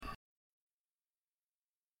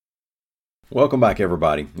Welcome back,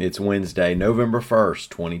 everybody. It's Wednesday, November 1st,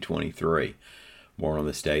 2023. Born on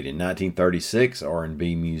this date in 1936,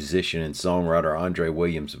 R&B musician and songwriter Andre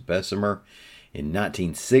Williams of Bessemer. In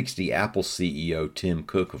 1960, Apple CEO Tim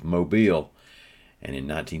Cook of Mobile. And in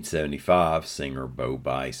 1975, singer Bo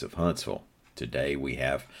Bice of Huntsville. Today we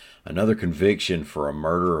have another conviction for a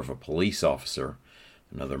murder of a police officer,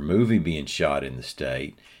 another movie being shot in the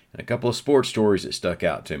state, and a couple of sports stories that stuck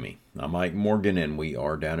out to me. I'm Mike Morgan, and we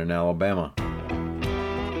are down in Alabama.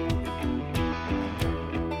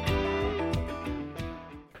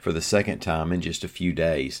 For the second time in just a few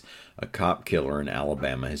days, a cop killer in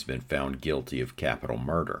Alabama has been found guilty of capital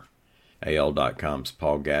murder. AL.com's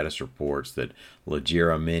Paul Gaddis reports that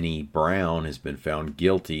LaJeremini Brown has been found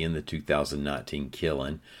guilty in the 2019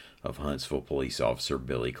 killing of Huntsville police officer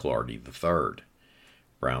Billy Clardy III.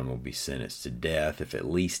 Brown will be sentenced to death if at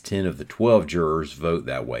least 10 of the 12 jurors vote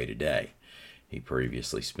that way today. He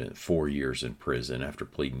previously spent 4 years in prison after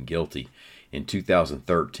pleading guilty in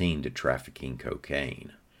 2013 to trafficking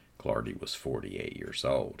cocaine. Clardy was 48 years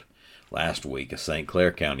old. Last week, a St.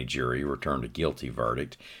 Clair County jury returned a guilty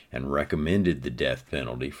verdict and recommended the death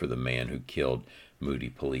penalty for the man who killed Moody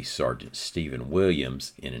Police Sergeant Stephen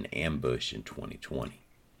Williams in an ambush in 2020.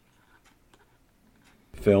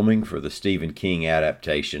 Filming for the Stephen King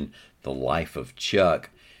adaptation, The Life of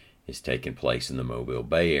Chuck, is taking place in the Mobile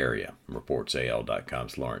Bay Area, reports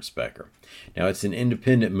AL.com's Lawrence Becker. Now, it's an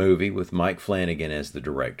independent movie with Mike Flanagan as the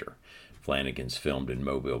director. Flanagan's filmed in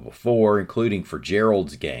Mobile before, including for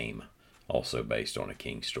Gerald's Game, also based on a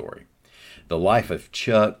King story. The Life of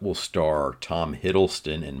Chuck will star Tom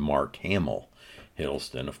Hiddleston and Mark Hamill.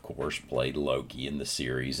 Hiddleston, of course, played Loki in the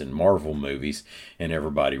series and Marvel movies, and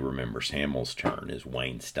everybody remembers Hamill's turn as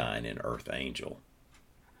Wayne Stein in Earth Angel.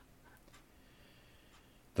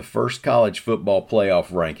 The first college football playoff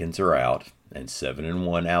rankings are out, and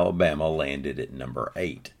 7-1 Alabama landed at number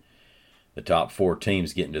 8. The top 4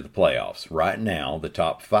 teams get into the playoffs. Right now, the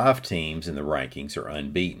top 5 teams in the rankings are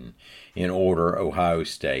unbeaten. In order, Ohio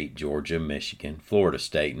State, Georgia, Michigan, Florida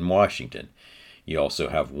State, and Washington. You also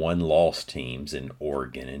have 1-loss teams in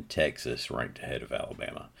Oregon and Texas ranked ahead of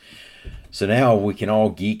Alabama. So now we can all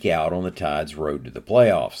geek out on the Tide's road to the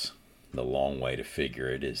playoffs. The long way to figure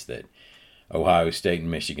it is that Ohio State and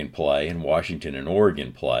Michigan play and Washington and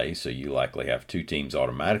Oregon play, so you likely have 2 teams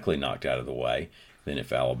automatically knocked out of the way. Then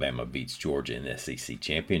if Alabama beats Georgia in the SEC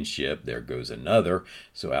championship, there goes another,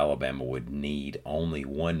 so Alabama would need only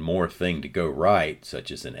one more thing to go right,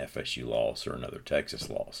 such as an FSU loss or another Texas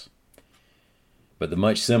loss. But the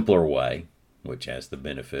much simpler way, which has the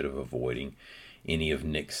benefit of avoiding any of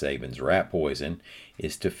Nick Saban's rat poison,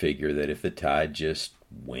 is to figure that if the Tide just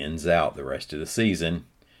wins out the rest of the season,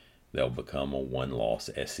 they'll become a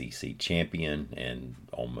 1-loss SEC champion and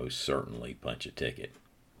almost certainly punch a ticket.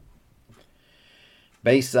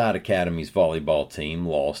 Bayside Academy's volleyball team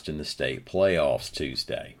lost in the state playoffs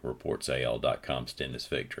Tuesday, reports AL.com's Dennis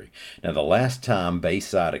Victory. Now, the last time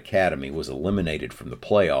Bayside Academy was eliminated from the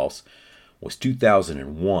playoffs was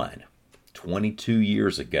 2001, 22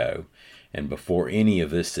 years ago, and before any of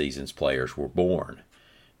this season's players were born.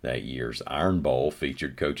 That year's Iron Bowl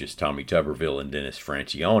featured coaches Tommy Tuberville and Dennis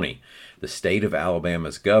Franchione. The state of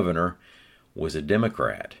Alabama's governor was a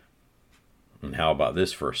Democrat. And how about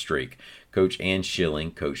this for a streak? Coach Ann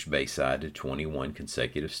Schilling coached Bayside to 21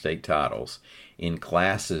 consecutive state titles in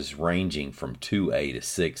classes ranging from 2A to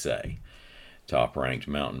 6A. Top-ranked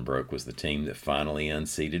Mountain Brook was the team that finally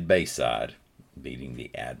unseated Bayside, beating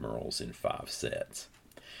the Admirals in 5 sets.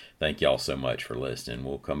 Thank y'all so much for listening.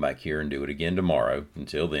 We'll come back here and do it again tomorrow.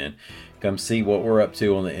 Until then, come see what we're up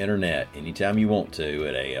to on the internet anytime you want to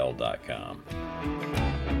at AL.com.